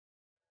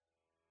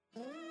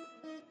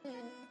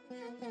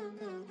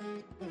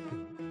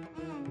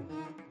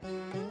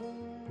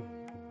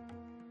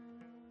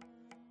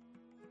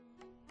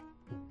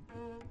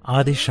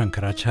Adi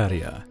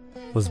Shankaracharya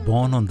was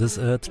born on this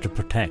earth to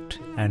protect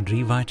and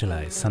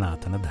revitalize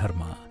Sanatana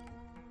Dharma.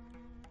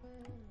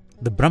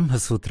 The Brahma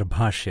Sutra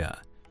Bhashya,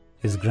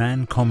 his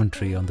grand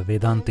commentary on the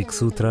Vedantic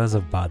Sutras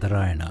of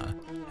Badarayana,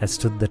 has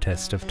stood the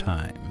test of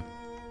time.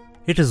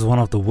 It is one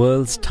of the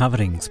world's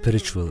towering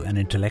spiritual and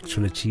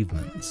intellectual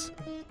achievements.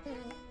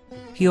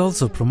 He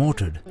also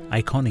promoted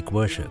iconic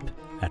worship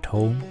at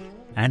home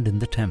and in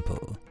the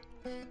temple.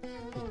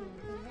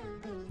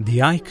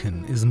 The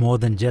icon is more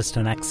than just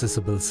an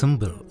accessible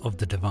symbol of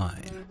the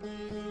divine.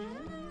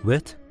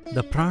 With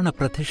the Prana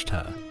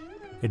Pratishtha,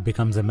 it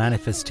becomes a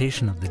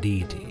manifestation of the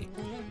deity,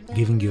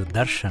 giving you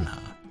darshana,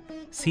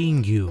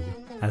 seeing you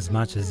as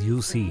much as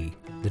you see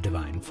the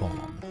divine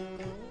form.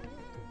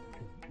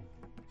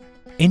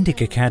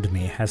 Indic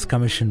Academy has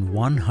commissioned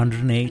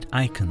 108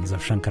 icons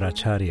of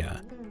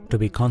Shankaracharya to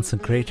be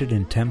consecrated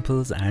in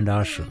temples and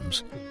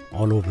ashrams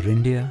all over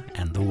India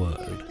and the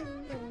world.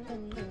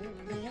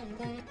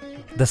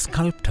 The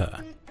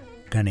sculptor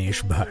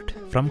Ganesh Bhatt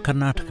from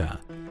Karnataka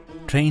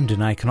trained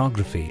in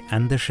iconography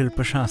and the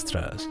Shilpa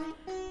Shastras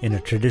in a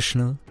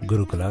traditional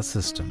Gurukula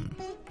system.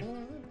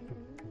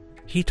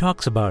 He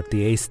talks about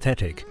the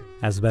aesthetic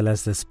as well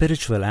as the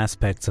spiritual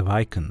aspects of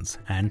icons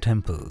and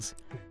temples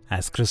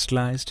as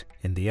crystallized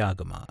in the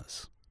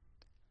Agamas.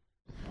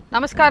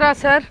 Namaskara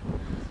sir.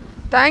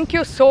 Thank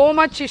you so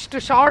much to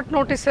short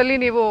notice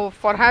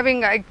for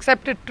having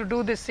accepted to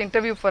do this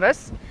interview for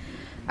us,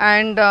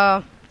 and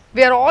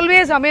we are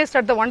always amazed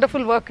at the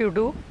wonderful work you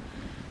do,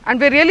 and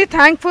we are really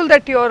thankful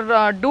that you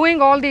are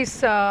doing all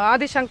these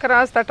Adi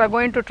Shankaras that are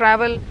going to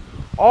travel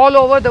all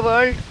over the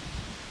world,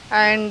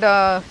 and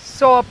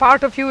so a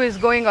part of you is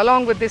going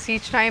along with this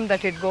each time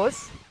that it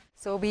goes.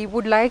 So we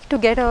would like to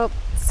get a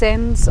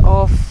sense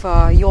of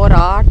your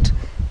art,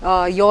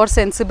 your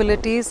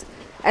sensibilities,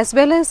 as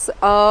well as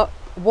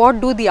what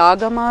do the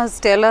Agamas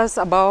tell us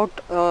about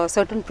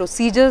certain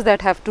procedures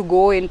that have to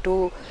go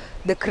into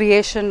the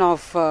creation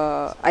of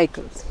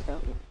icons.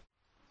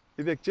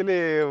 It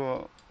actually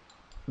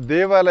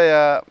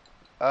Devalaya,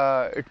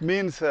 it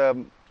means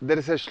there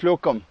is a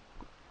shlokam.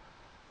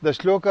 The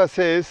shloka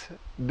says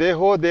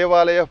Deho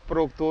Devalaya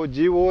Prokto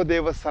Jivo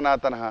Deva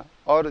Sanatanaha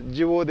or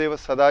Jivo Deva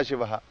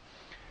Sadashivaha.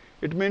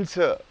 It means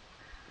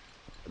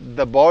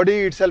the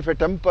body itself a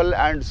temple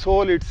and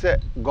soul it's a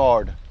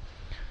god.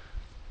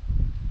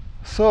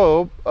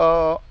 So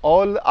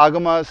all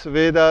Agamas,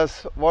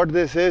 Vedas, what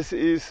they say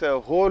is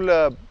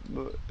whole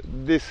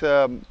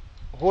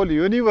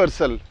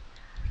universal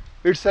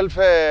itself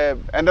a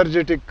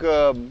energetic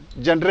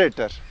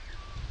generator.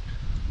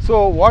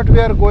 So what we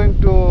are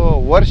going to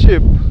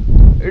worship,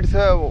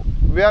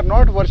 we are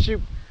not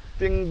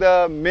worshipping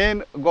the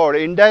main god.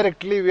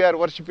 Indirectly we are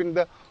worshipping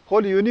the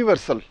whole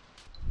universal.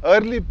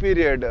 Early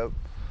period,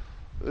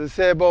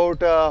 say about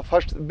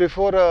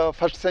before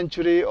first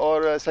century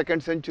or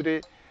second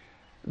century,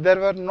 there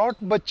were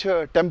not much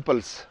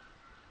temples,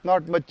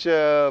 not much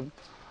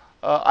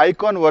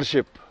icon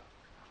worship.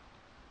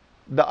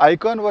 The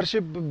icon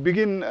worship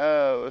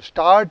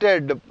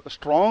started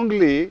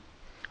strongly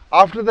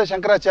after the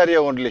Shankaracharya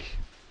only.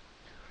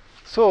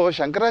 So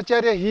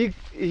Shankaracharya,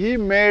 he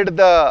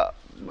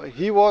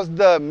was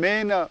the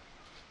main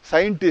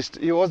scientist,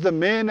 he was the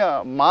main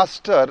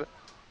master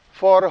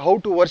for how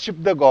to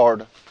worship the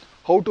God,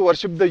 how to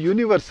worship the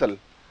universal.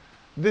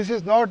 This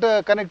is not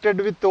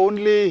connected with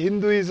only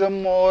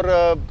Hinduism or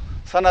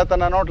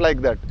Sanatana, not like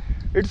that.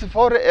 It's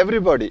for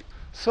everybody.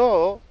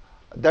 So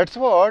that's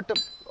what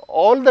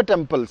all the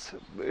temples,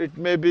 it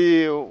may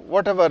be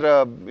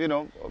whatever,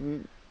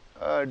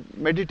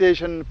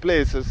 meditation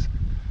places,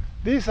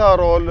 these are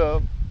all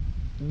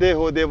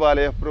Deho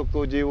Devalaya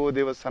Prokto Jivo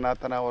Deva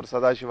Sanatana or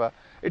Sadashiva,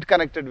 it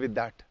connected with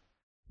that.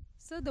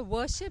 So the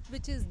worship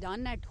which is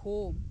done at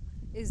home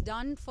is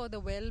done for the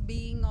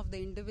well-being of the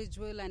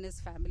individual and his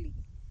family,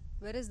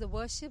 whereas the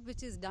worship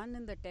which is done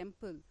in the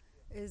temple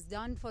is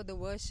done for the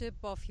worship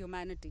of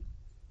humanity.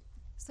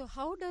 So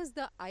how does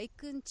the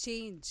icon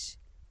change,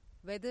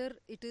 whether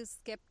it is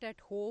kept at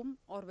home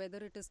or whether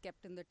it is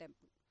kept in the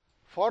temple?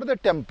 For the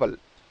temple,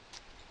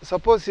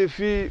 suppose if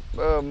we,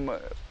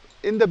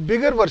 in the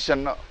bigger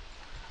version,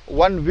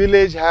 one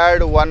village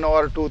had 1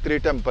 or 2, 3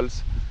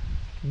 temples.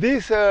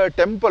 These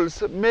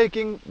temples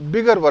making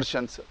bigger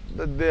versions.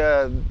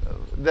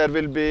 There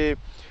will be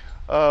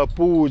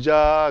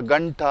puja,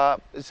 ganta,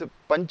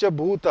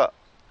 panchabhuta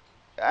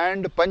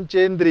and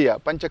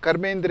panchendriya,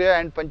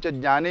 panchakarmendriya and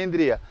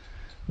panchajnanendriya.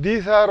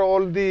 These are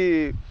all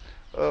the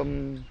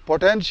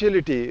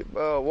potentiality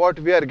what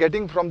we are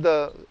getting from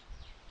the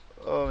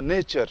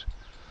nature.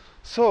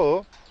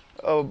 So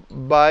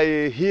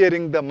by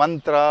hearing the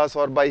mantras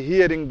or by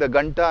hearing the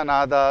ganta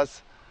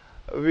nadas,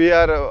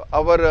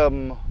 our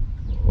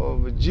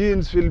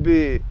genes will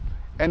be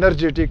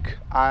energetic,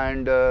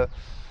 and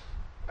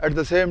at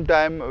the same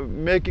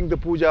time making the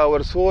puja,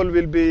 our soul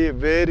will be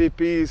very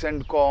peace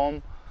and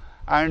calm,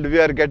 and we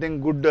are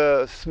getting good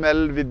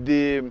smell with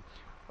the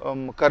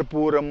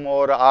karpuram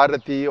or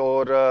arati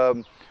or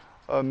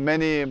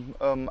many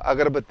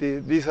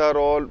agarbatti. These are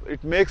all,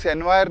 it makes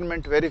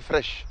environment very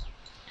fresh.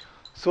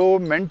 So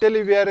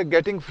mentally we are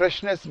getting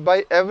freshness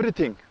by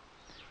everything,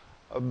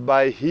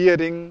 by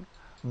hearing,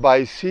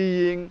 by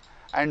seeing,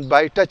 and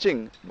by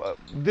touching.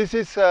 This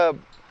is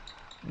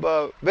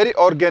very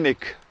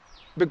organic,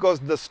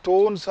 because the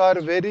stones are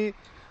very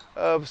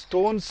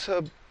stones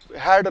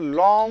had a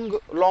long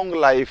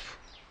life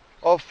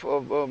of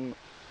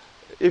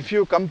if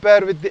you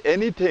compare with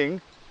anything,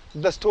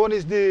 the stone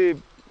is the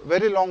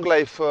very long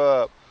life.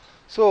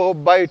 So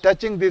by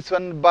touching this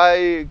one,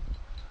 by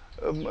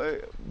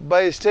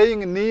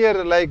staying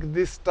near like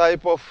this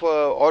type of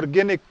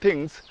organic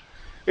things,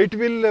 it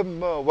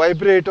will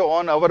vibrate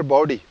on our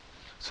body.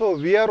 So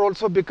we are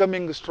also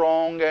becoming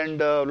strong and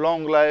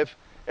long life.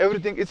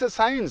 Everything, it's a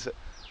science.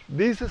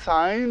 This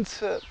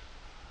science,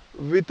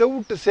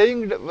 without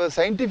saying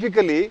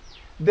scientifically,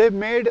 they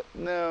made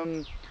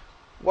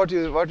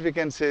what we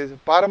can say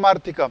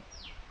Paramarthika.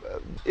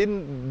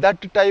 In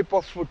that type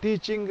of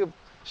teaching,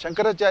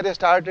 Shankaracharya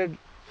started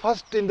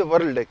first in the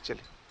world actually.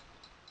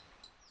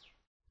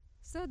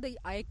 So the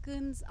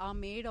icons are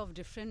made of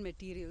different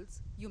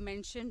materials. You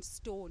mentioned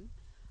stone.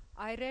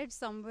 I read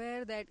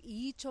somewhere that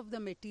each of the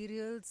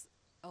materials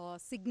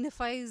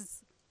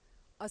signifies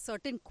a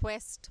certain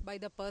quest by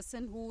the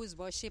person who is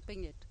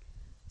worshipping it.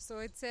 So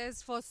it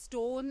says for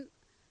stone,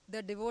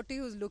 the devotee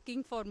who is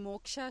looking for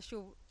moksha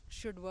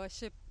should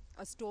worship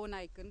a stone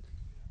icon.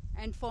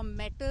 And for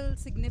metal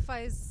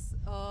signifies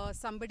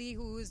somebody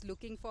who is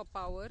looking for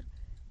power.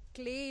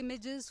 Clay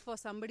images for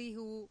somebody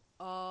who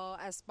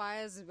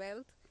aspires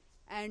wealth,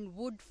 and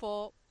wood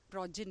for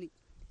progeny.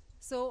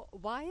 So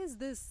why is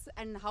this,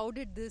 and how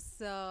did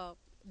this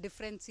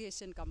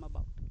differentiation come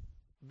about?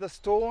 The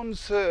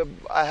stones,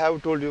 I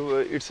have told you,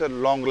 it's a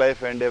long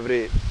life, and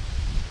every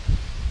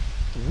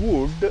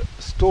wood,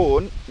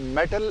 stone,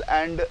 metal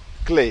and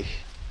clay.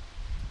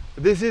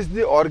 This is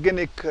the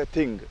organic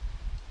thing.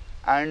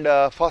 And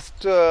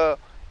first,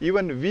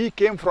 even we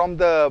came from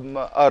the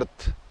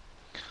earth.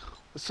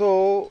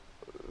 So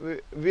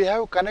we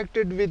have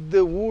connected with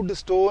the wood,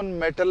 stone,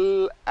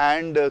 metal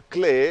and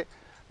clay.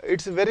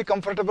 It's very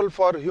comfortable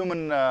for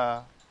human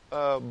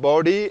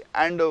body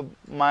and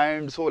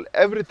mind, soul,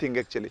 everything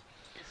actually.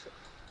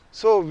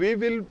 So we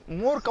will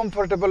more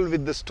comfortable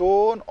with the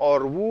stone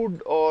or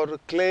wood or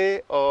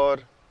clay or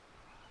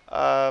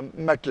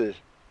metal.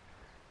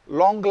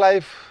 Long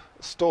life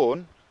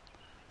stone,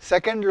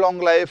 second long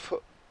life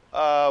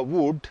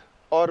wood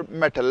or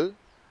metal,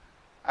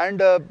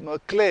 and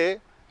clay.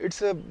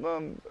 It's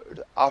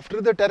after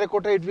the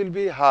terracotta it will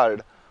be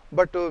hard,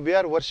 but we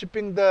are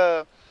worshipping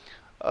the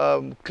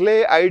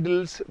clay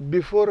idols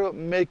before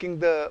making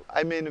the.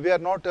 I mean, we are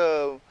not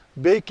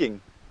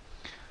baking.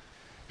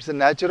 It's a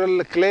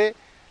natural clay.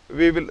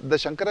 We will. The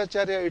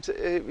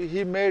Shankaracharya.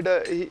 He made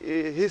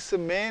his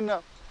main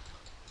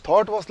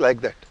thought was like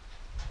that.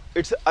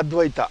 It's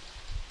Advaita.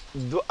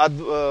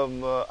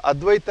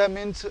 Advaita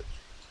means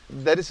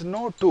there is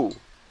no two.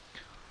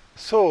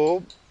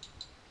 So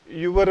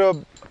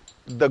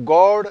the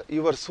God,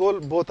 your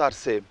soul, both are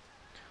same.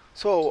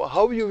 So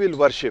how you will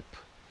worship?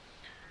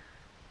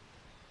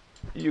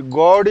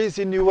 God is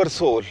in your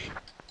soul.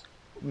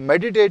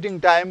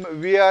 Meditating time,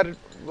 we are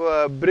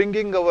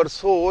bringing our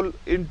soul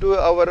into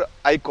our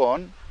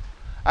icon,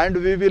 and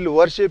we will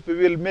worship, we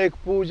will make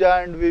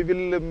puja, and we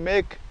will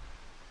make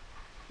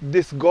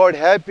this God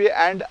happy,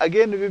 and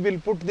again we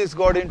will put this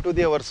God into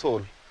our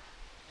soul.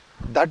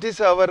 That is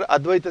our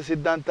Advaita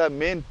Siddhanta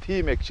main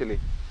theme actually.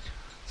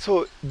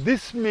 So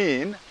this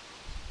means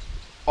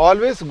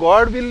always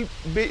God will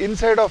be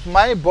inside of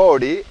my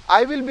body,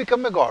 I will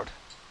become a God.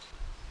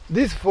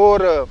 These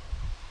four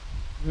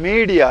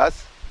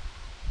medias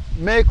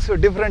makes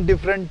different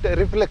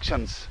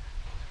reflections.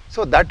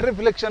 So that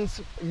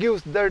reflections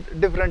gives that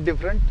different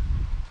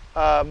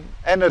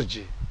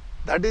energy.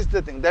 That is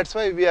the thing. That's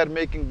why we are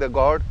making the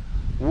God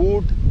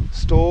wood,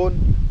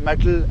 stone,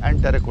 metal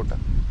and terracotta.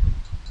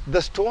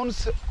 The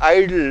stones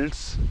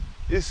idols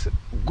is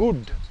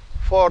good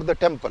for the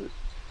temple.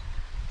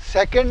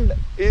 Second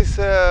is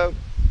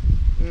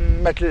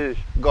metal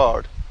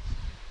God.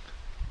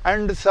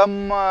 And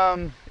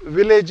some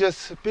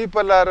villages,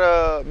 people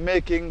are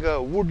making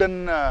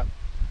wooden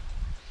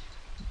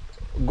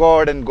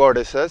god and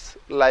goddesses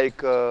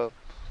like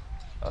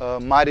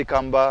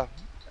Marikamba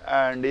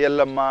and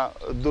Yellamma,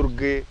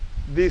 Durga.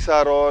 These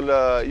are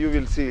all you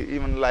will see,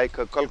 even like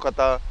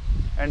Kolkata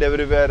and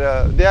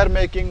everywhere. They are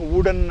making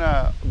wooden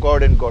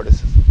god and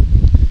goddesses.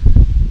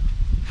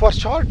 For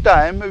short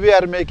time, we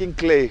are making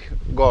clay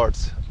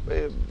gods.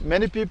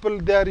 Many people,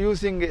 they are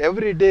using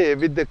every day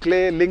with the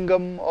clay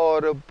lingam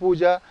or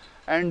puja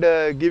and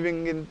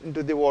giving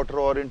into the water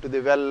or into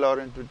the well or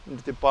into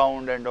the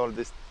pond and all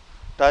this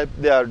type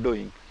they are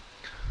doing.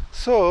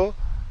 So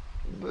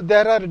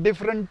there are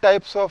different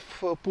types of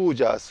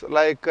pujas,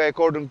 like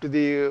according to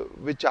the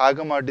which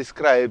Agama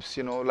describes,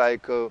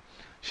 like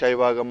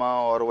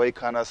Shaivagama or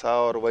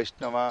Vaikhanasa or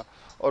Vaishnava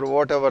or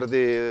whatever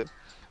the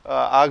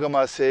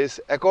Agama says.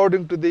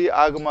 According to the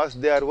Agamas,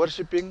 they are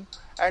worshipping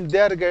and they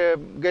are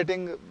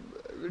getting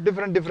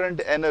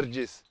different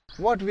energies.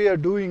 What we are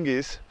doing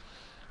is,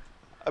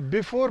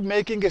 before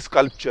making a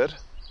sculpture,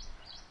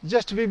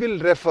 Just we will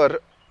refer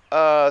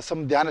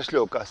some Dhyana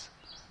shlokas.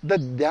 The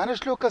Dhyana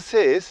shloka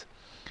says,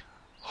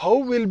 how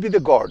will be the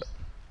God?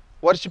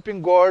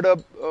 Worshipping God,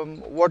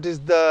 what is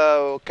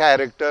the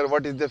character,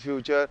 what is the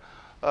future,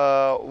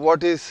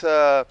 what is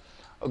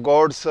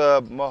God's,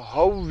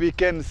 how we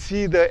can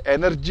see the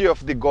energy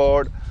of the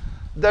God.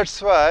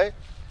 That's why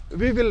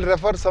we will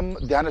refer some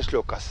Dhyana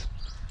shlokas.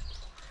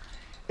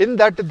 In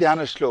that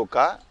Dhyana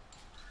shloka,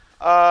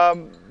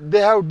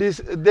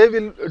 they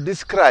will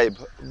describe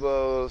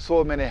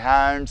so many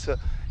hands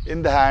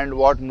in the hand,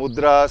 what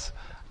mudras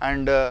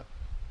and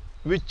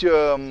which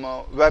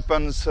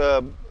weapons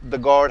the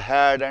God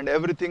had, and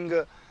everything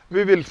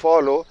we will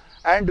follow,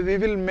 and we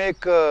will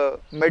make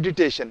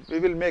meditation, we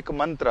will make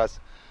mantras.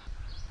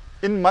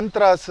 In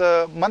mantras,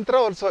 mantra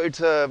also, it's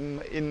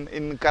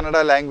in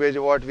Kannada language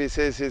what we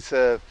say is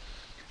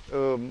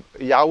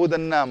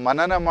ಯಾವುದನ್ನ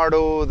ಮನನ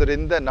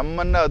ಮಾಡೋದರಿಂದ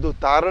ನಮ್ಮನ್ನ ಅದು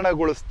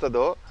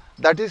ತಾರಣಗೊಳಿಸ್ತದೋ,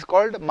 that is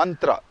called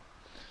mantra.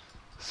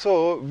 So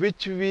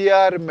which we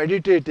are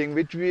meditating,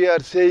 which we are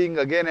saying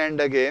again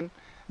and again,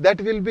 that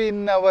will be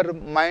in our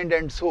mind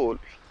and soul.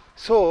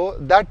 So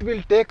that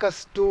will take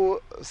us to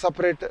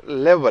separate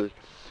level.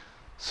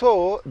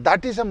 So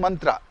that is a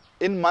mantra.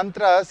 In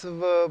mantras,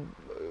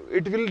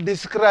 it will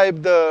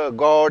describe the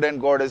God and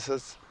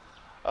goddesses,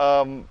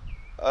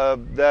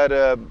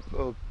 their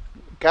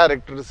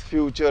characters,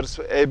 futures,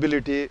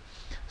 ability,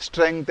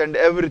 strength and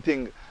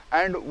everything.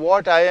 And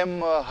what I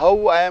am,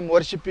 how I am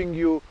worshipping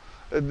you,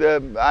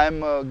 I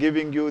am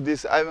giving you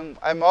this, I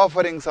am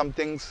offering some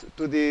things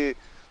to the,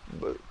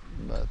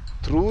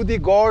 through the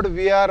God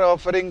we are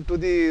offering to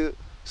the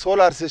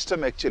solar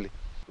system actually.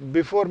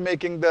 Before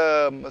making the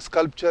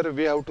sculpture,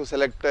 we have to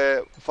select,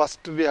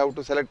 first we have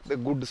to select the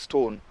good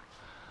stone.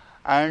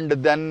 And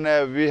then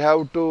we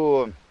have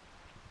to,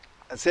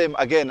 same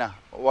again,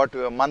 what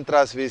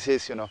mantras we say,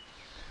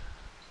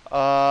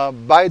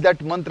 by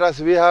that mantras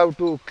we have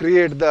to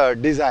create the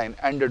design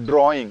and the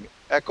drawing.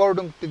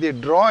 According to the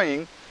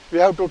drawing, we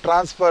have to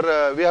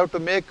transfer, we have to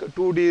make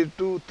 2D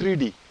to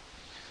 3D.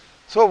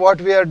 So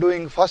what we are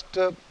doing, first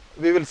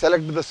we will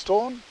select the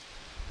stone,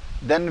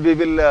 then we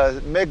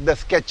will make the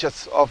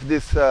sketches of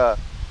this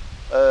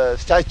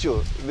statue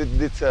with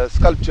this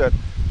sculpture.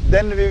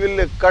 Then we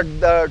will cut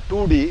the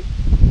 2D,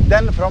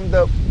 then from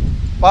the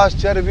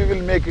pasture we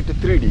will make it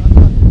 3D.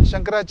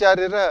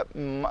 ಶಂಕರಾಚಾರ್ಯರ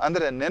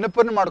ಅಂದರೆ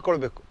ನೆನಪನ್ನು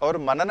ಮಾಡ್ಕೊಳ್ಬೇಕು, ಅವರು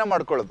ಮನನ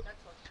ಮಾಡ್ಕೊಳ್ಳೋದು.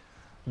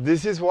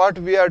 This is what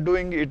we are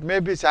doing. It may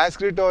be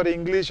Sanskrit or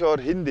English or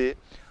Hindi,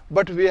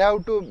 but we have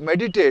to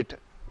meditate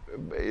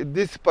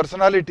this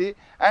personality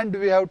and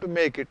we have to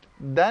make it.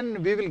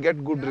 Then we will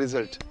get good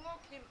result.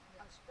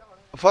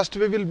 First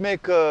we will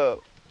make a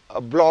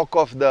block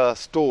of the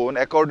stone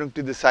according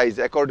to the size,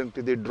 according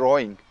to the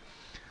drawing.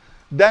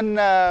 Then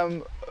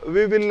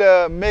we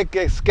will make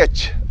a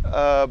sketch,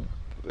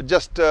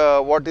 just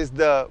what is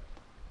the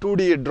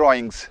 2D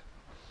drawings.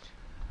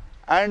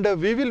 And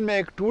we will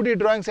make 2D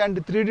drawings and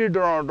 3D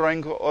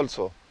drawing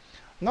also.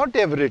 Not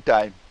every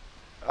time.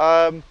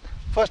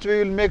 First we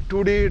will make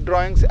 2D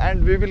drawings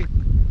and we will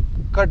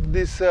cut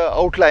this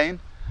outline,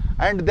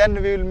 and then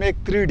we will make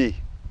 3D.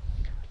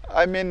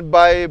 I mean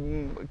by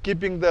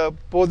keeping the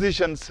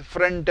positions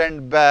front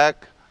and back,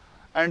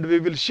 and we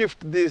will shift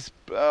these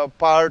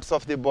parts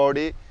of the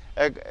body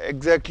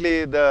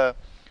exactly the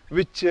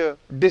which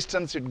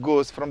distance it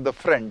goes from the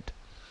front.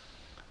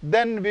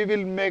 Then we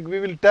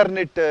will turn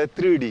it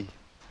 3D.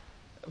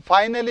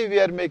 Finally we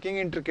are making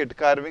intricate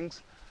carvings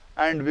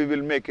and we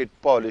will make it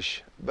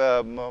polish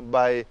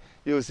by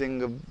using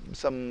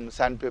some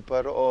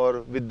sandpaper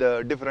or with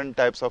the different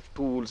types of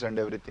tools and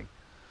everything.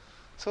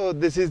 So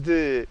this is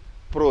the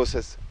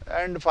process,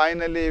 and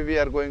finally we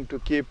are going to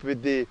keep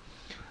with the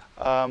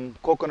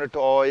coconut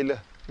oil,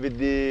 with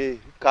the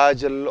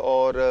kajal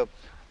or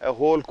a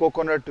whole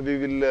coconut we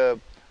will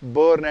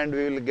burn, and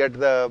we will get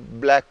the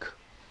black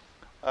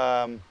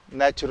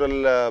natural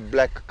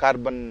black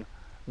carbon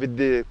with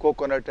the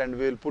coconut, and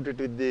we will put it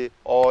with the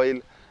oil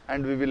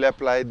and we will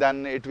apply.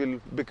 Then it will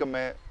become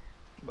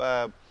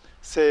a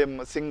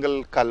same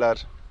single color.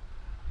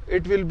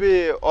 It will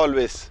be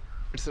always,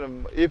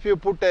 if you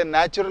put a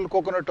natural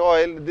coconut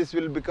oil, this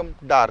will become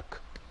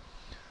dark.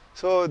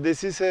 So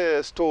this is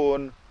a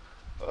stone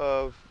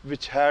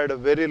which had a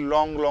very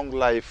long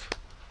life.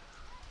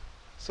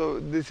 So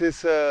this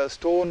is a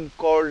stone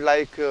called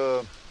like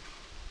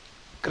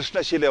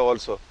Krishna Shile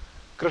also.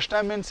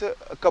 Krishna means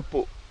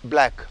kappu,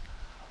 black.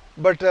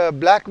 But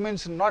black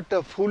means not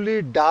a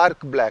fully dark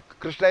black.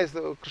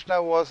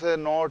 Krishna was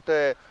not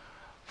a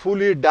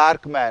fully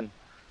dark man.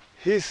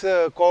 He is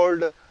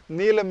called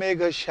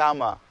Neelamegha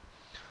Shyama.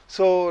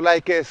 So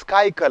like a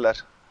sky color.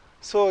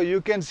 So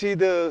you can see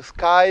the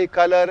sky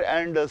color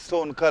and the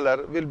stone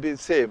color will be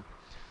same.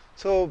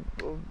 So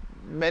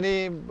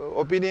many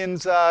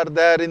opinions are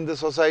there in the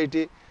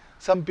society.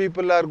 Some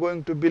people are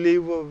going to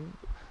believe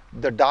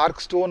the dark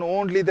stone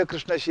only the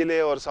Krishna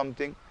Shile or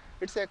something.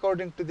 It's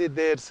according to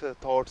their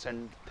thoughts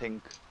and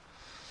think.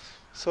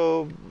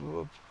 So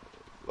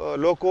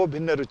loko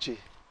bhinna ruchi.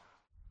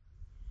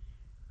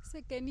 So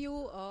can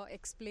you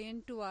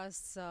explain to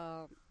us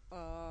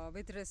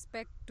with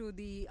respect to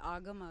the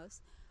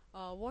agamas,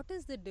 what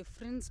is the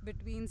difference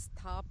between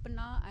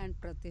sthapana and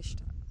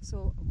pratishtha?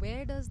 So,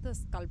 where does the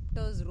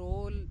sculptor's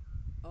role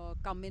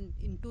come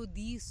into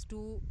these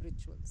two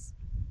rituals?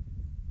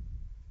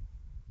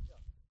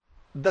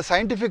 The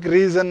scientific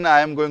reason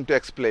I am going to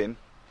explain.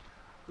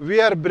 We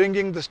are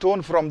bringing the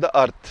stone from the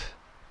earth.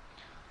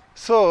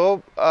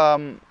 So,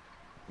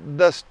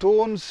 the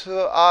stones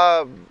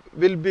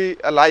will be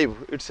alive.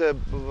 It's a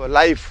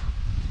life.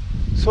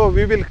 So,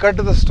 we will cut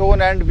the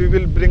stone and we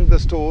will bring the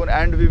stone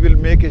and we will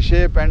make a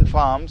shape and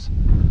forms.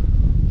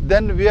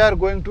 Then we are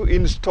going to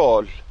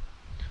install.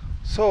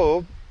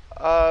 So,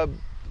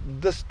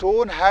 the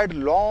stone had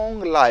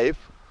long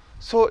life.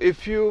 So,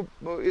 if you,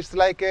 it's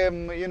like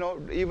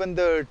even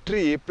the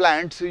tree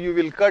plants, you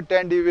will cut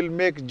and you will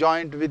make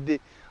joint with the,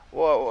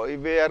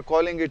 we are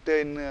calling it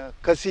in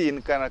kasi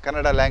in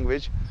Kannada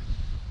language.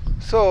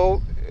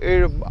 So,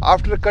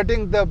 after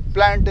cutting the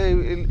plant,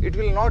 it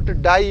will not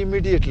die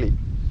immediately.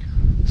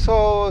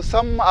 So,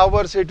 some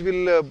hours it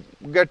will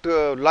get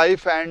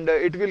life and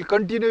it will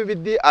continue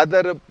with the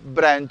other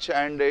branch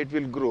and it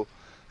will grow.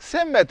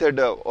 Same method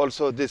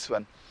also this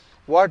one.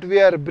 What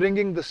we are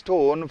bringing the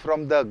stone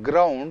from the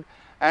ground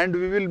and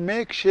we will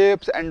make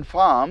shapes and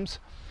forms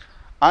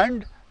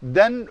and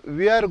then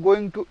we are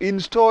going to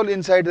install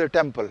inside the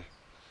temple.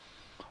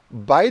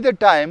 By the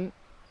time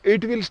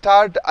it will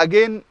start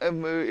again,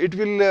 it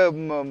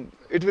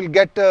will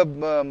get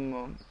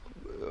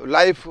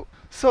life.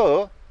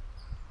 So,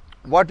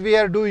 what we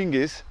are doing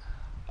is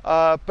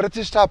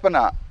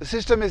pratisthapana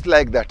system is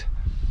like that.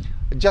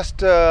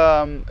 Just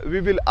we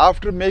will,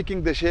 after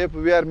making the shape,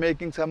 we are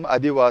making some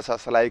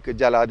adivasas like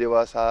jala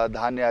adivasa,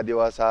 dhanya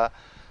adivasa,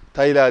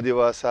 taila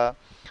adivasa,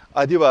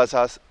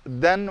 adivasas.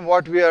 Then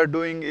what we are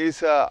doing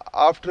is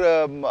after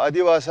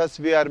adivasas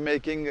we are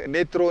making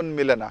netron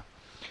milana.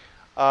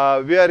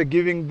 We are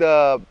giving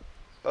the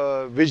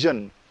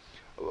vision.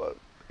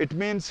 It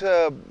means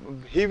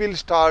he will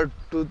start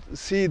to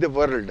see the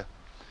world,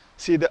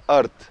 see the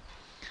earth.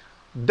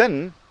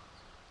 Then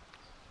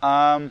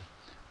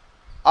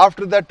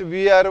after that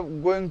we are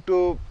going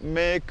to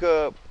make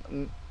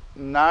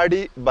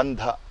Nadi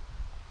Bandha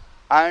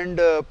and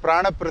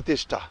Prana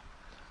Pratishtha.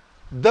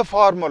 The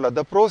formula,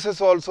 the process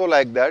also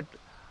like that.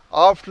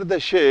 After the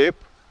shape,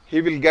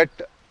 he will get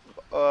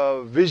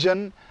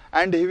vision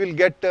and he will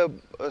get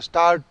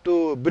start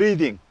to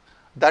breathing.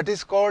 That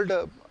is called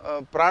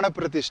Prana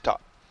Pratishtha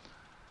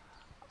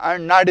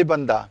and Nadi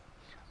Bandha.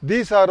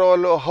 These are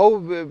all how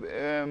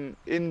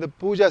in the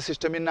puja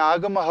system, in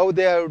Agama, how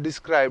they have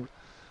described.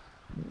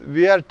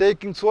 We are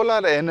taking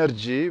solar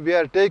energy, we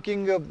are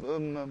taking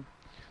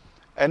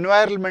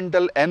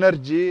environmental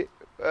energy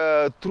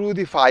through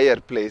the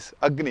fireplace,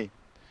 Agni,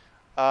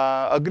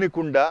 Agni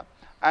Kunda,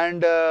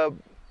 and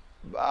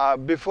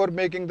before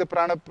making the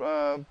prana,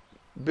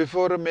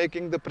 before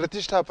making the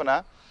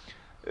pratisthapana,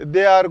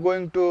 they are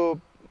going to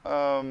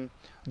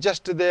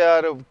just they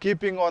are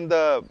keeping on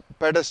the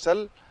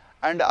pedestal,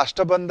 and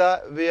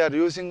Ashtabandha we are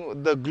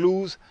using the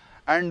glues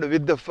and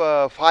with the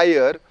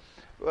fire.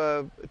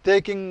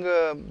 Taking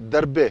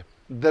darbe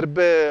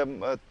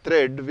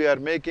thread we are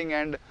making,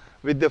 and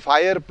with the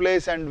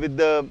fireplace and with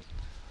the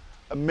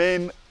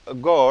main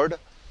god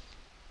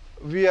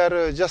we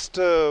are just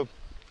we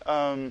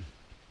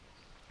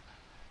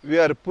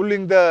are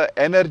pulling the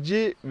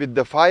energy with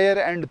the fire,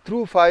 and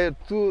through fire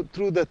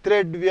through the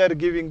thread we are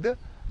giving the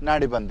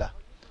Nadibandha.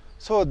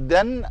 So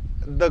then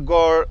the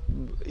god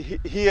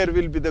here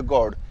will be the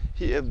god.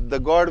 The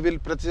god will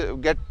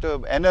get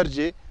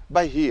energy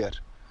by here.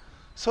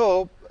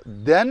 So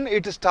then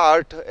it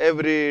start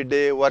every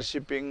day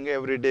worshipping,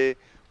 every day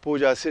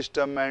puja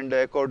system, and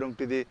according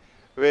to the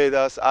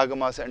Vedas,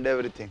 Agamas and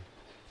everything.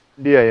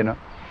 Yeah, you know.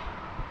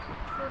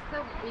 So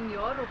sir, in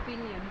your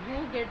opinion,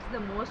 who gets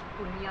the most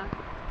punya?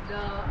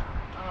 The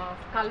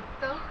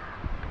sculptor,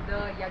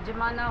 the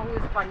yajamana who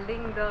is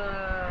funding the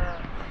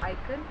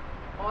icon,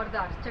 or the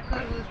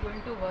archaka who is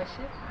going to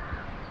worship?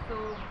 So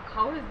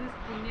how is this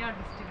punya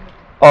distributed?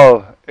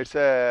 Oh, it's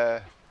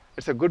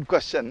a good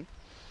question.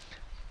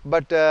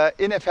 But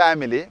in a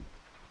family,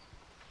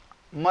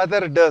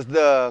 mother does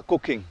the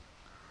cooking,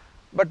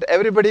 but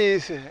everybody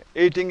is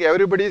eating,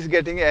 everybody is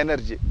getting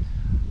energy.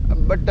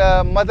 But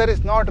mother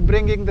is not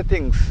bringing the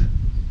things.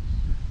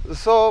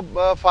 So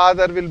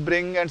father will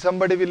bring and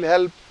somebody will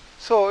help.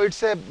 So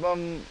it's a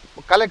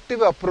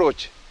collective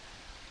approach.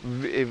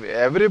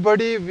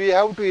 Everybody, we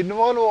have to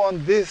involve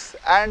on this,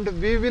 and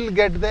we will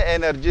get the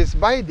energies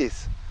by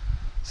this.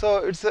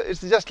 So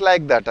it's just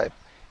like that type.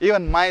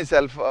 Even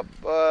myself,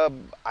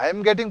 I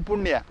am getting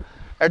punya.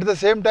 At the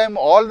same time,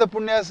 all the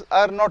punyas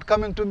are not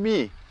coming to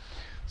me.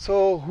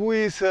 So who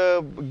is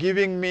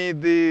giving me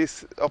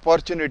this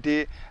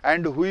opportunity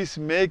and who is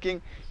making,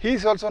 he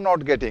is also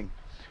not getting.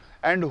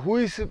 And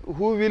who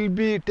will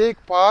be take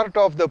part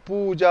of the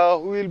puja,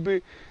 who will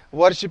be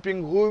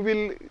worshipping, who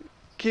will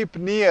keep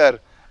near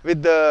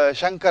with the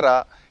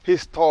Shankara,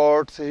 his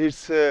thoughts,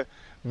 his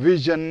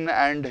vision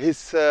and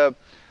his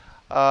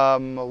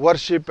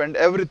worship and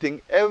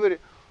everything.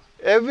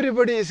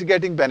 everybody is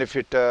getting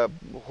benefit.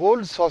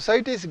 Whole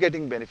society is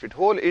getting benefit.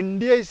 Whole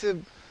India is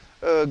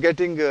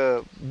getting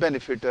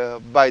benefit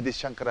by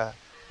this Shankara.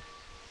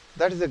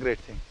 That is a great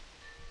thing.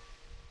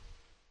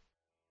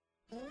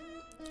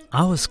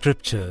 Our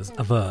scriptures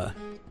aver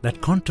that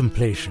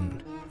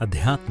contemplation,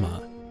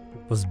 Adhyatma,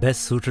 was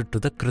best suited to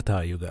the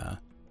Krita Yuga.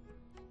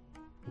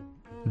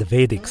 The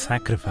Vedic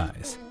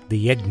sacrifice,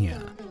 the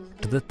Yajna,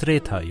 to the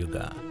Treta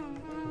Yuga.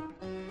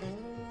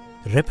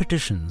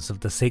 Repetitions of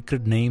the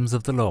sacred names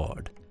of the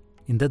Lord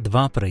in the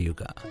Dvapara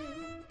Yuga.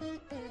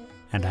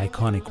 And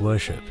iconic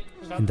worship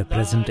in the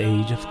present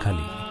age of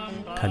Kali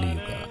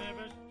Yuga.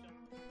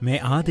 May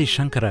Adi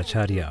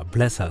Shankaracharya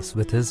bless us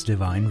with his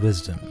divine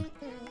wisdom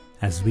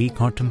as we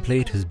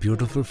contemplate his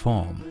beautiful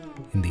form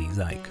in these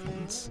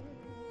icons.